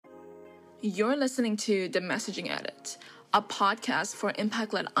You're listening to The Messaging Edit, a podcast for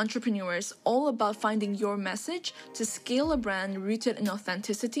impact-led entrepreneurs all about finding your message to scale a brand rooted in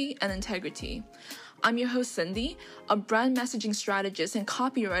authenticity and integrity. I'm your host, Cindy, a brand messaging strategist and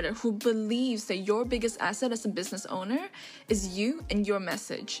copywriter who believes that your biggest asset as a business owner is you and your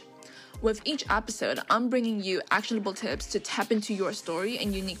message. With each episode, I'm bringing you actionable tips to tap into your story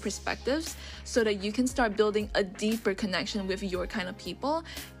and unique perspectives so that you can start building a deeper connection with your kind of people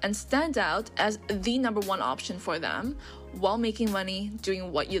and stand out as the number one option for them while making money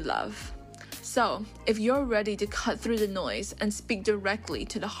doing what you love. So, if you're ready to cut through the noise and speak directly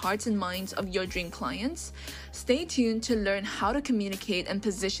to the hearts and minds of your dream clients, stay tuned to learn how to communicate and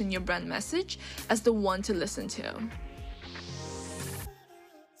position your brand message as the one to listen to.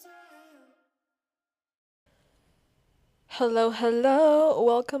 Hello.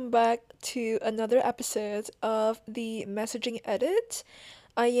 Welcome back to another episode of the Messaging Edit.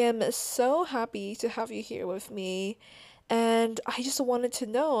 I am so happy to have you here with me, and I just wanted to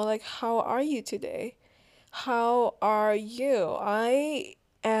know, how are you today? How are you? I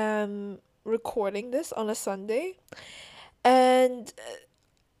am recording this on a Sunday, and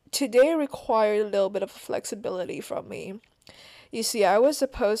today required a little bit of flexibility from me. You see, I was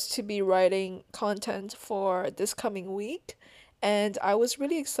supposed to be writing content for this coming week, and I was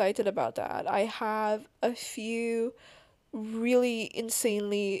really excited about that. I have a few really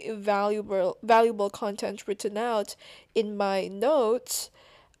insanely valuable content written out in my notes.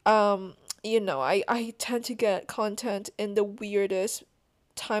 I tend to get content in the weirdest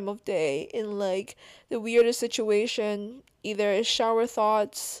time of day, in the weirdest situation, either shower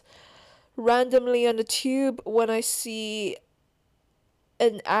thoughts, randomly on the tube when I see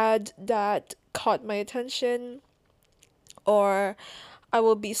an ad that caught my attention, or I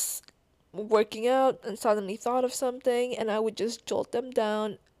will be working out and suddenly thought of something and I would just jot them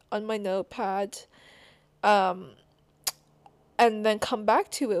down on my notepad, and then come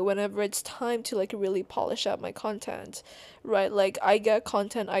back to it whenever it's time to really polish up my content, right? I get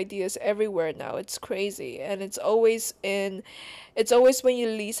content ideas everywhere now. It's crazy, and it's always when you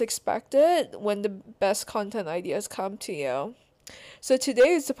least expect it when the best content ideas come to you. So today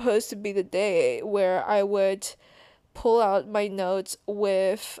is supposed to be the day where I would pull out my notes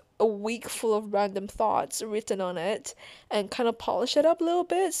with a week full of random thoughts written on it and kind of polish it up a little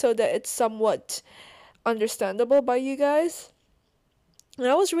bit so that it's somewhat understandable by you guys. And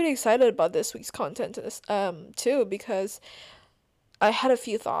I was really excited about this week's content too, because I had a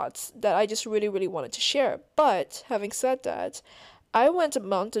few thoughts that I just really, really wanted to share. But having said that, I went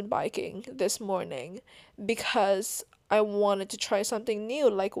mountain biking this morning because I wanted to try something new.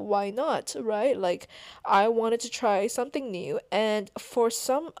 Why not, right? I wanted to try something new, and for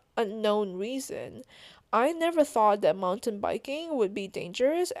some unknown reason, I never thought that mountain biking would be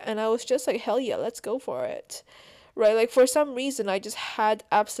dangerous, and I was just like, hell yeah, let's go for it, right? For some reason, I just had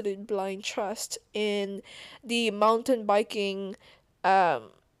absolute blind trust in the mountain biking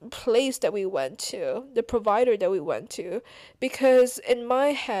place that we went to, the provider that we went to, because in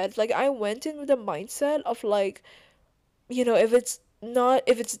my head, I went in with the mindset of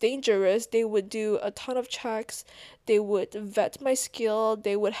if it's dangerous, they would do a ton of checks, they would vet my skill,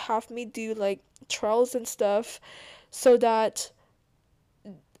 they would have me do trials and stuff so that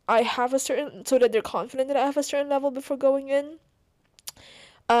so that they're confident that I have a certain level before going in.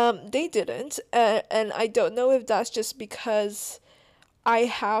 They didn't, and I don't know if that's just because I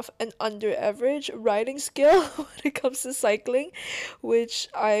have an under average riding skill when it comes to cycling, which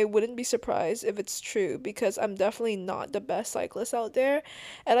I wouldn't be surprised if it's true, because I'm definitely not the best cyclist out there,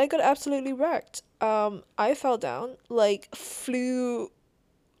 and I got absolutely wrecked. I fell down, flew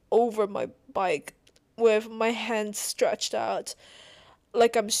over my bike with my hands stretched out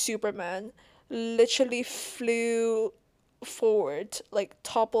like I'm Superman, literally flew forward,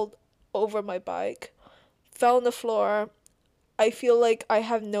 toppled over my bike, fell on the floor. I feel like I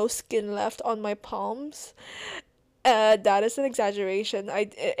have no skin left on my palms. That is an exaggeration.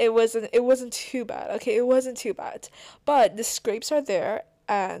 It wasn't too bad. Okay, it wasn't too bad. But the scrapes are there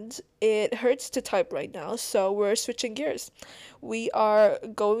and it hurts to type right now, so we're switching gears. We are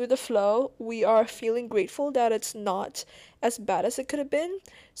going with the flow. We are feeling grateful that it's not as bad as it could have been.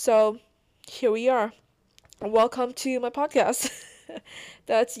 So here we are. Welcome to my podcast.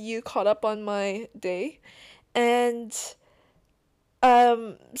 That's you caught up on my day. And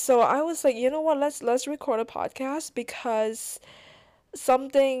so I was like, you know what, let's record a podcast, because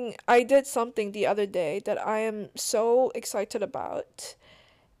I did something the other day that I am so excited about,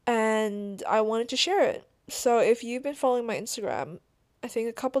 and I wanted to share it. So if you've been following my Instagram, I think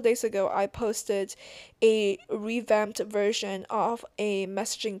a couple days ago, I posted a revamped version of a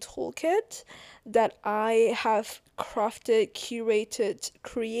messaging toolkit that I have crafted, curated,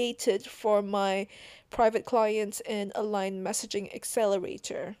 created for my private clients in Align Messaging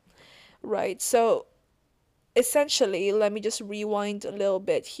Accelerator, right? So essentially, let me just rewind a little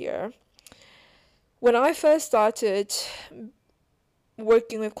bit here. When I first started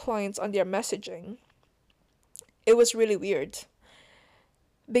working with clients on their messaging, it was really weird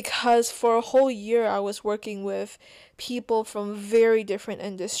because for a whole year I was working with people from very different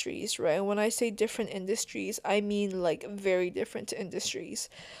industries, right? And when I say different industries, I mean like very different industries,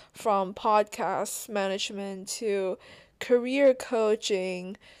 from podcast management to career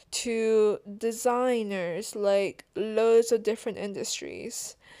coaching to designers, like loads of different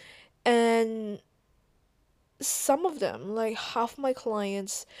industries. And some of them, like half my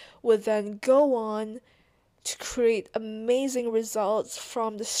clients, would then go on to create amazing results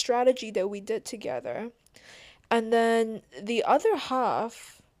from the strategy that we did together. And then the other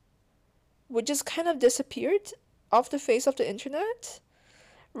half would just kind of disappeared off the face of the internet,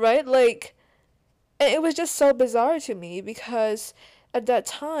 right? Like, it was just so bizarre to me because at that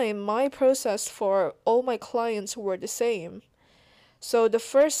time, my process for all my clients were the same. So the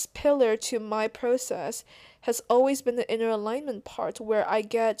first pillar to my process has always been the inner alignment part where I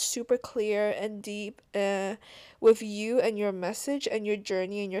get super clear and deep with you and your message and your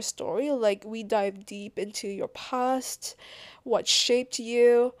journey and your story. Like we dive deep into your past, what shaped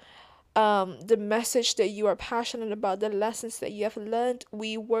you, the message that you are passionate about, the lessons that you have learned.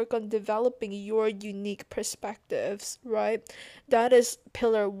 We work on developing your unique perspectives, right? That is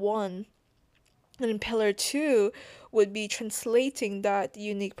pillar one. And pillar two would be translating that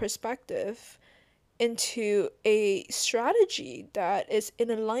unique perspective into a strategy that is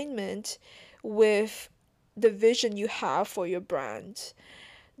in alignment with the vision you have for your brand,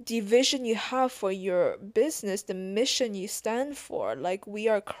 the vision you have for your business, the mission you stand for. Like, we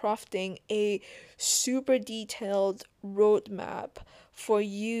are crafting a super detailed roadmap for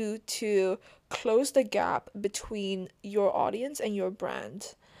you to close the gap between your audience and your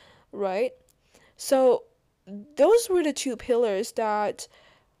brand, right? So those were the two pillars that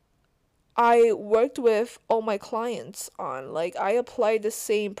I worked with all my clients on. Like, I applied the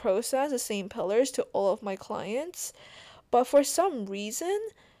same process, the same pillars to all of my clients, but for some reason,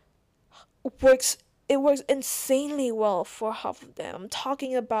 works it works insanely well for half of them. I'm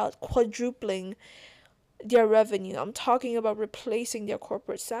talking about quadrupling their revenue. I'm talking about replacing their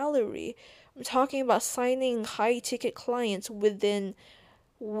corporate salary. I'm talking about signing high ticket clients within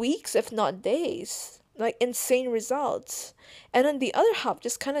weeks, if not days. Like insane results. And then the other half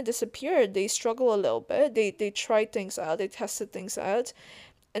just kind of disappeared. They struggle a little bit. They tried things out, they tested things out,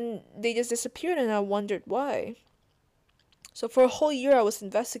 and they just disappeared, and I wondered why. So for a whole year I was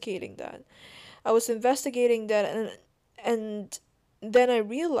investigating that. And then I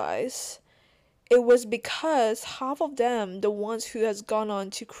realized it was because half of them, the ones who has gone on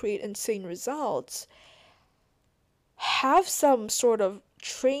to create insane results, have some sort of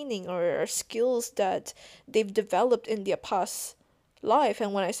training or skills that they've developed in their past life.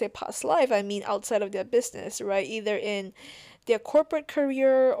 And when I say past life, I mean outside of their business, right? Either in their corporate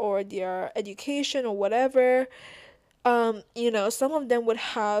career or their education or whatever. Some of them would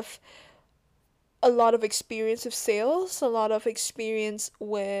have a lot of experience with sales, a lot of experience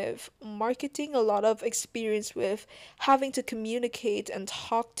with marketing, a lot of experience with having to communicate and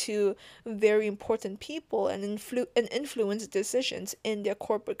talk to very important people and influence decisions in their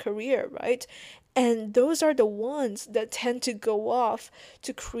corporate career, right? And those are the ones that tend to go off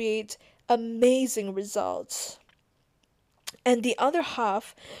to create amazing results. And the other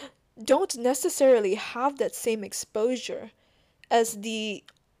half don't necessarily have that same exposure as the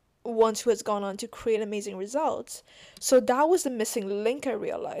ones who has gone on to create amazing results. So that was the missing link. I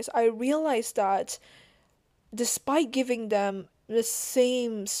realized that despite giving them the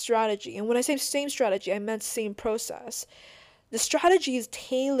same strategy, and when I say same strategy, I meant same process. The strategy is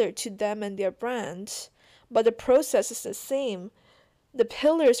tailored to them and their brand, but the process is the same. The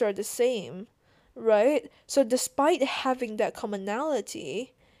pillars are the same, right? So despite having that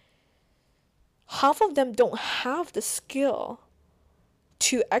commonality, half of them don't have the skill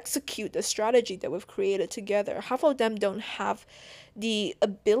to execute the strategy that we've created together. Half of them don't have the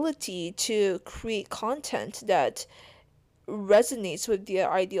ability to create content that resonates with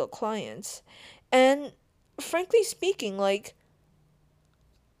their ideal clients. And frankly speaking, like,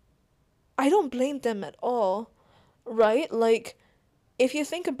 I don't blame them at all, right? Like, if you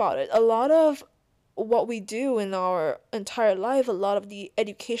think about it, a lot of what we do in our entire life, a lot of the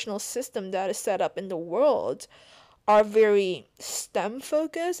educational system that is set up in the world are very STEM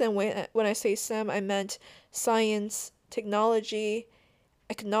focused. And when I say STEM, I meant science, technology,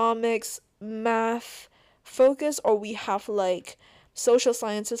 economics, math focus, or we have like social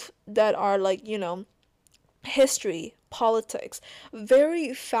sciences that are like, history, politics,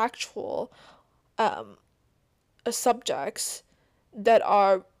 very factual um, subjects that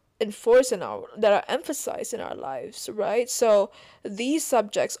are that are emphasized in our lives, right? So these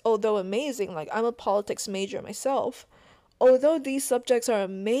subjects, although amazing, like I'm a politics major myself, although these subjects are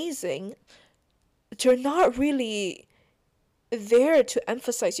amazing, they're not really there to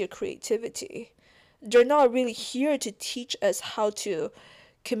emphasize your creativity. They're not really here to teach us how to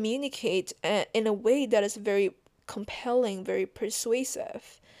communicate in a way that is very compelling, very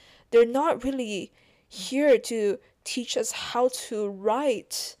persuasive. They're not really here to teach us how to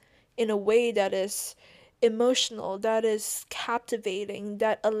write in a way that is emotional, that is captivating,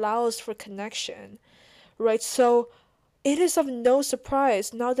 that allows for connection, right? So it is of no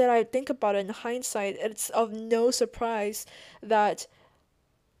surprise, now that I think about it in hindsight, it's of no surprise that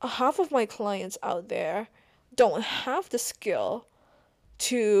half of my clients out there don't have the skill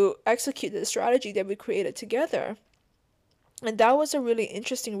to execute the strategy that we created together. And that was a really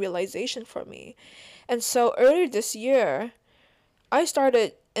interesting realization for me. And so earlier this year, I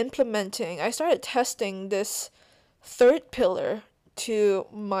started testing this third pillar to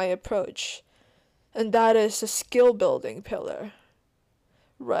my approach, and that is the skill building pillar,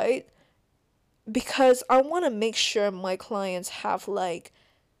 right? Because I want to make sure my clients have like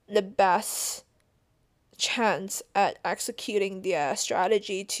the best chance at executing their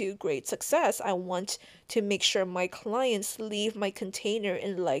strategy to great success. I want to make sure my clients leave my container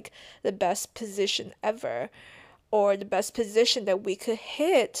in like the best position ever, or the best position that we could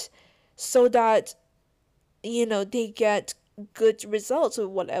hit, so that they get good results with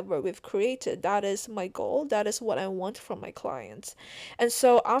whatever we've created. That is my goal. That is what I want from my clients. And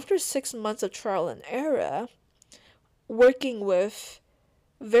so after 6 months of trial and error, working with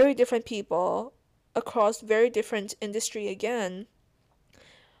very different people across very different industry again,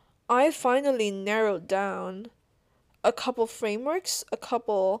 I finally narrowed down a couple frameworks, a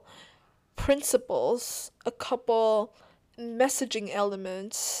couple principles, a couple messaging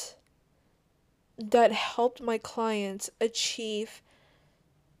elements that helped my clients achieve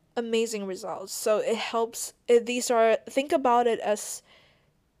amazing results. So think about it as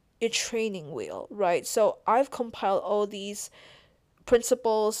a training wheel, right? So I've compiled all these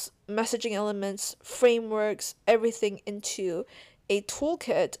principles, messaging elements, frameworks, everything into a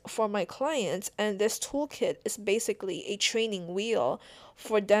toolkit for my clients. And this toolkit is basically a training wheel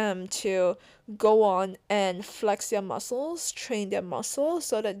for them to go on and flex their muscles, train their muscles,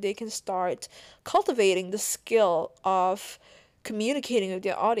 so that they can start cultivating the skill of communicating with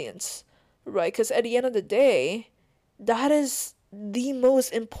their audience, right? Because at the end of the day, that is the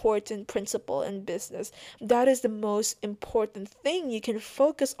most important principle in business. That is the most important thing you can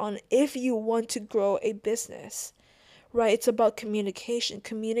focus on if you want to grow a business, right? It's about communication,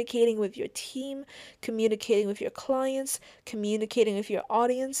 communicating with your team, communicating with your clients, communicating with your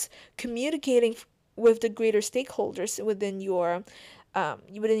audience, communicating with the greater stakeholders within your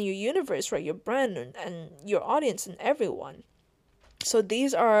universe, right? Your brand and your audience and everyone. So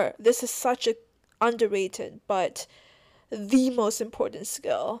this is such a underrated but the most important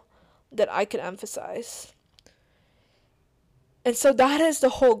skill that I could emphasize. And so that is the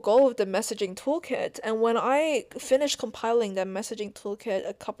whole goal of the messaging toolkit. And when I finished compiling that messaging toolkit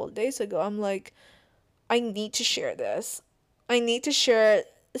a couple of days ago, I'm like, I need to share this. I need to share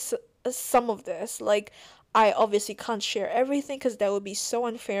some of this. Like, I obviously can't share everything because that would be so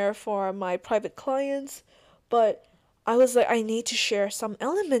unfair for my private clients. But I was like, I need to share some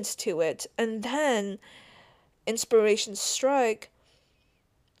elements to it. And then inspiration strike.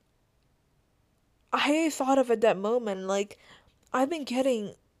 I thought of at that moment, like, I've been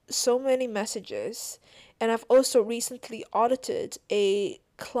getting so many messages, and I've also recently audited a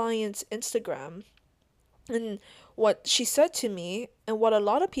client's Instagram. And what she said to me, and what a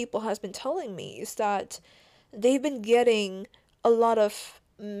lot of people has been telling me, is that they've been getting a lot of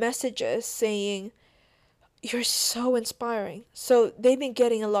messages saying, "You're so inspiring." So they've been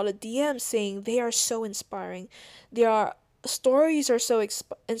getting a lot of DMs saying they are so inspiring. Their stories are so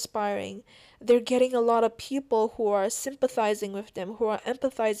inspiring. They're getting a lot of people who are sympathizing with them, who are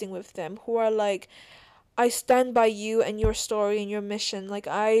empathizing with them, who are like, "I stand by you and your story and your mission. Like,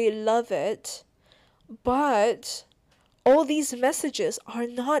 I love it." But all these messages are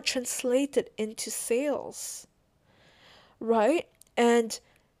not translated into sales, right? And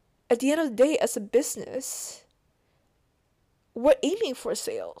at the end of the day, as a business, we're aiming for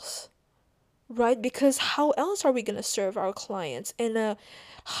sales, right? Because how else are we going to serve our clients in a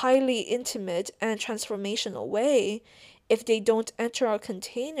highly intimate and transformational way if they don't enter our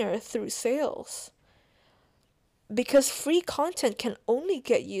container through sales? Because free content can only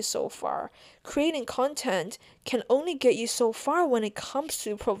get you so far. Creating content can only get you so far when it comes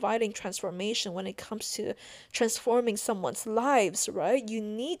to providing transformation, when it comes to transforming someone's lives, right? You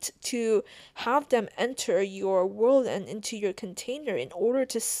need to have them enter your world and into your container in order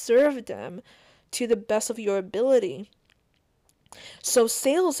to serve them to the best of your ability. So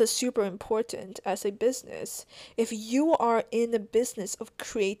sales is super important as a business. If you are in the business of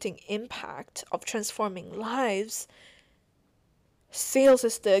creating impact, of transforming lives, sales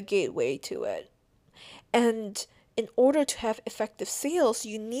is the gateway to it. And in order to have effective sales,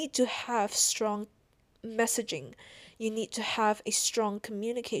 you need to have strong messaging. You need to have a strong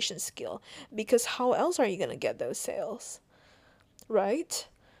communication skill, because how else are you going to get those sales? Right?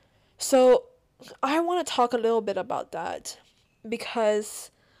 So, I want to talk a little bit about that, because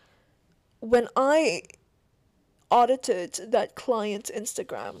when I audited that client's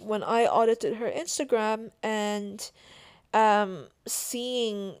Instagram, when I audited her Instagram and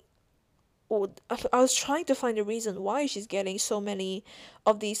seeing, I was trying to find a reason why she's getting so many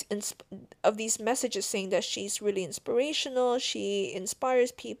of these messages saying that she's really inspirational, she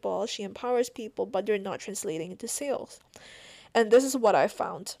inspires people, she empowers people, but they're not translating into sales. And this is what I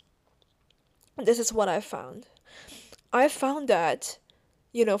found. This is what I found. I found that,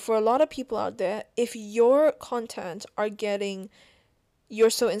 for a lot of people out there, if your content are getting you're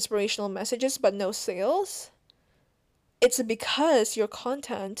so inspirational messages but no sales, it's because your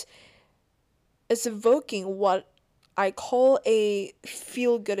content is evoking what I call a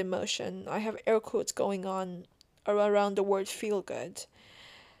feel good emotion. I have air quotes going on around the word feel good.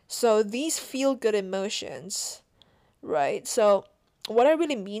 So these feel good emotions, right? So what I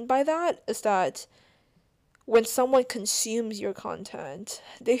really mean by that is that when someone consumes your content,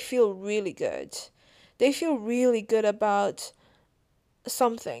 they feel really good. They feel really good about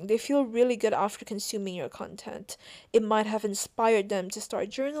something. They feel really good after consuming your content. It might have inspired them to start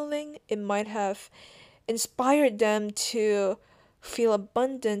journaling. It might have inspired them to feel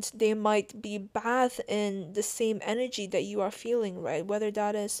abundant. They might be bathed in the same energy that you are feeling, right? Whether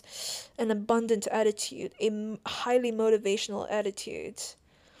that is an abundant attitude, a highly motivational attitude.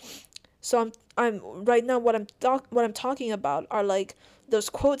 So I'm right now what I'm talking about are like those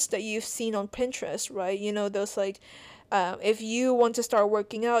quotes that you've seen on Pinterest, right? Those like if you want to start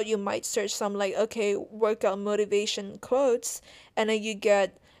working out, you might search some like, okay, workout motivation quotes, and then you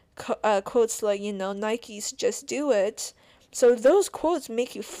get quotes like, Nike's "Just Do It." So those quotes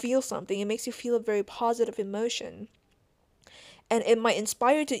make you feel something. It makes you feel a very positive emotion, and it might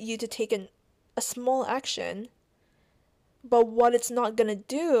inspire you to take a small action. But what it's not gonna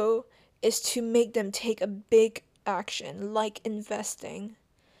do is to make them take a big action, like investing,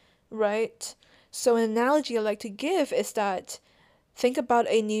 right? So an analogy I like to give is that think about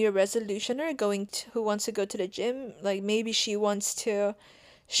a New Year resolutioner who wants to go to the gym. Like maybe she wants to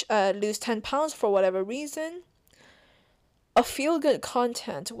lose 10 pounds for whatever reason. A feel good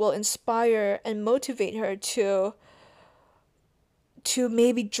content will inspire and motivate her to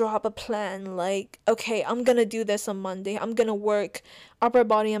maybe drop a plan like, okay, I'm gonna do this on Monday. I'm gonna work upper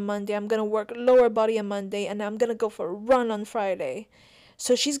body on Monday. I'm gonna work lower body on Monday, and I'm gonna go for a run on Friday.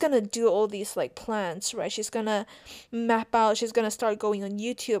 So she's gonna do all these like plans, right? She's gonna map out, she's gonna start going on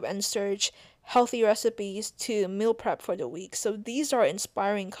YouTube and search healthy recipes to meal prep for the week. So these are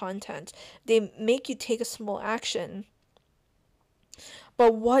inspiring content. They make you take a small action.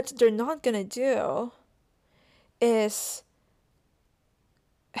 But what they're not gonna do is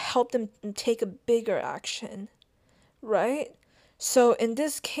help them take a bigger action, right? So in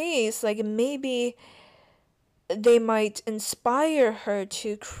this case, like maybe they might inspire her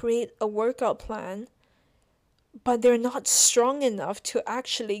to create a workout plan, but they're not strong enough to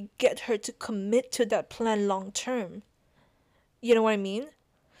actually get her to commit to that plan long term. You know what I mean?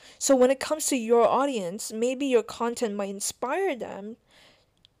 So when it comes to your audience, maybe your content might inspire them.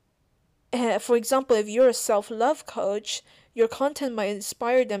 For example, if you're a self-love coach, your content might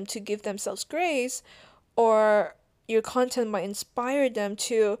inspire them to give themselves grace, or your content might inspire them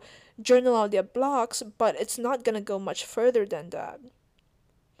to journal out their blocks, but it's not going to go much further than that.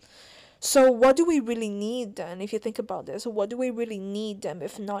 So what do we really need then, if you think about this? What do we really need then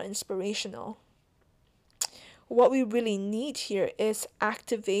if not inspirational? What we really need here is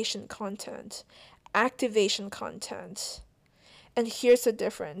activation content. Activation content. And here's the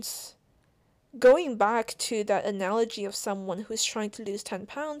difference. Going back to that analogy of someone who's trying to lose 10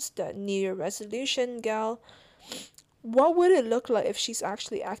 pounds, that New Year resolution gal, what would it look like if she's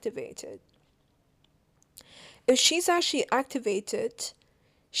actually activated? if she's actually activated,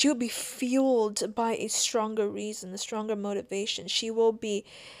 she will be fueled by a stronger reason, a stronger motivation. She will be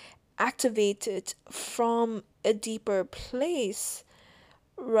activated from a deeper place,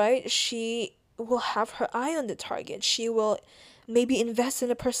 right? She will have her eye on the target. She will maybe invest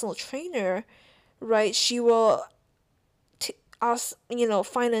in a personal trainer, right? She will ask,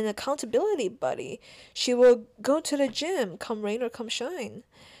 find an accountability buddy. She will go to the gym, come rain or come shine.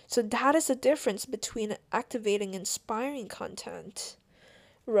 So that is the difference between activating inspiring content,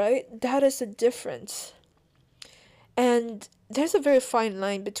 right? That is the difference. And there's a very fine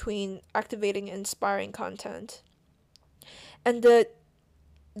line between activating and inspiring content. And the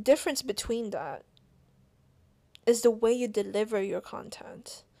difference between that is the way you deliver your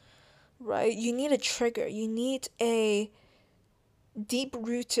content, right? You need a trigger. You need a deep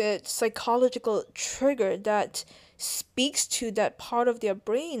rooted psychological trigger that speaks to that part of their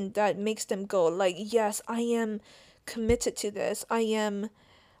brain that makes them go like, yes, I am committed to this.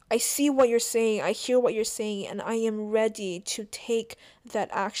 I see what you're saying, I hear what you're saying, and I am ready to take that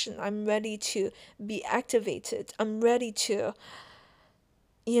action. I'm ready to be activated. I'm ready to,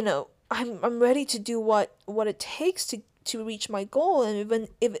 I'm ready to do what it takes to reach my goal. And even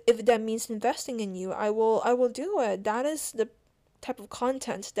if that means investing in you, I will do it. That is the type of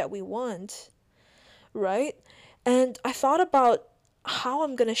content that we want, right? And I thought about how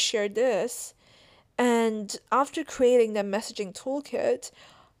I'm gonna share this, and after creating that messaging toolkit,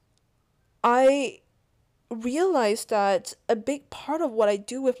 I realized that a big part of what I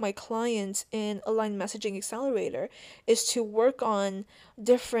do with my clients in Aligned Messaging Accelerator is to work on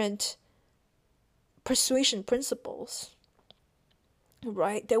different persuasion principles,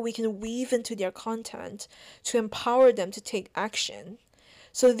 right? That we can weave into their content to empower them to take action.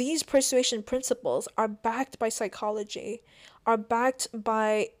 So these persuasion principles are backed by psychology, are backed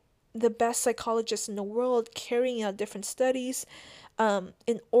by the best psychologists in the world carrying out different studies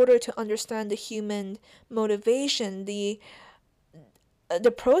in order to understand the human motivation, the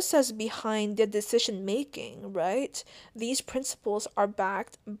process behind the decision making, right? These principles are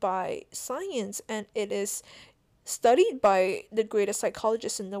backed by science, and it is studied by the greatest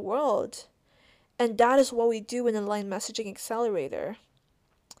psychologists in the world. And that is what we do in Aligned Messaging Accelerator.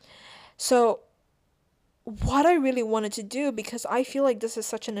 So what I really wanted to do, because I feel like this is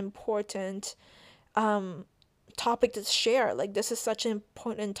such an important topic to share, like this is such an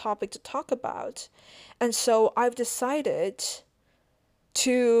important topic to talk about. And so I've decided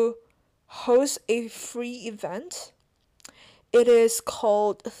to host a free event. It is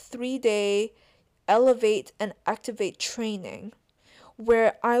called 3-day Elevate and Activate Training,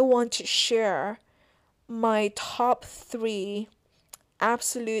 where I want to share my top 3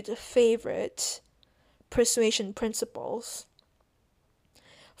 absolute favorite persuasion principles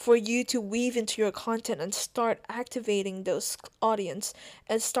for you to weave into your content and start activating those audience,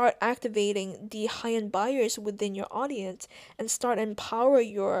 and start activating the high-end buyers within your audience, and start empower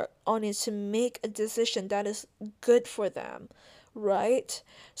your audience to make a decision that is good for them, right?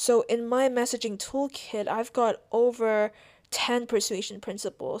 So in my messaging toolkit, I've got over 10 persuasion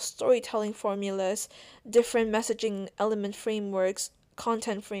principles, storytelling formulas, different messaging element frameworks,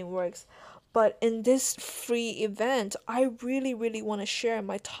 content frameworks. But in this free event, I really, really want to share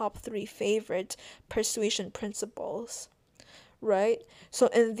my top 3 favorite persuasion principles, right? So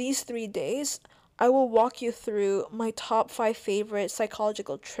in these 3 days, I will walk you through my top 5 favorite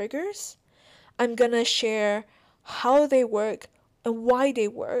psychological triggers. I'm gonna share how they work and why they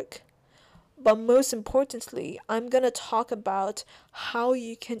work. But most importantly, I'm gonna talk about how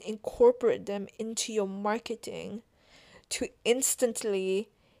you can incorporate them into your marketing to instantly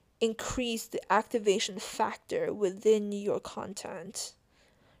increase the activation factor within your content,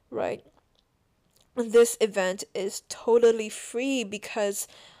 right? This event is totally free because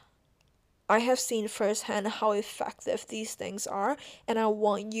I have seen firsthand how effective these things are, and I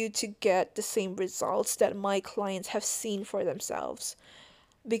want you to get the same results that my clients have seen for themselves.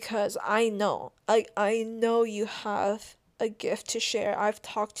 Because I know you have a gift to share. I've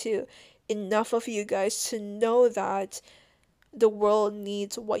talked to enough of you guys to know that the world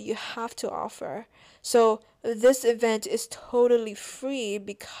needs what you have to offer. So this event is totally free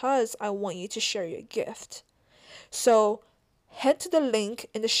because I want you to share your gift. So head to the link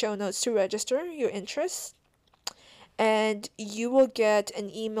in the show notes to register your interest, and you will get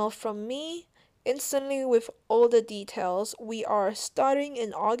an email from me instantly with all the details. We are starting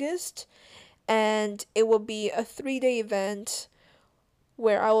in August, and it will be a 3-day event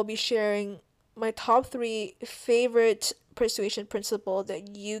where I will be sharing my top 3 favorite persuasion principle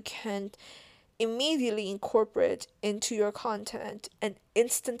that you can immediately incorporate into your content and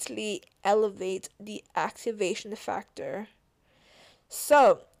instantly elevate the activation factor.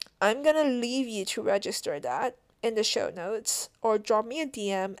 So, I'm gonna leave you to register that in the show notes or drop me a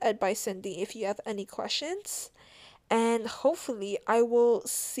DM at by Cindy if you have any questions. And hopefully, I will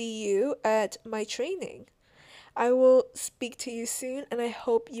see you at my training. I will speak to you soon, and I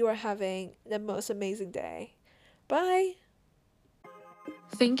hope you are having the most amazing day. Bye.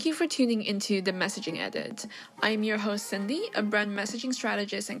 Thank you for tuning into The Messaging Edit. I'm your host, Cindy, a brand messaging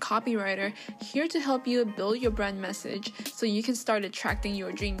strategist and copywriter, here to help you build your brand message so you can start attracting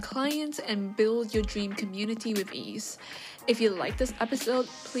your dream clients and build your dream community with ease. If you like this episode,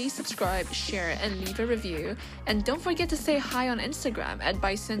 please subscribe, share, and leave a review. And don't forget to say hi on Instagram at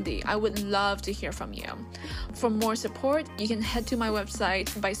by Cindy. I would love to hear from you. For more support, you can head to my website,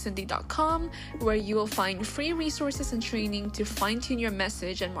 bycindy.com, where you will find free resources and training to fine-tune your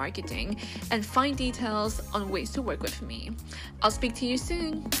message and marketing and find details on ways to work with me. I'll speak to you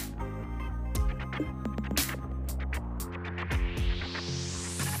soon.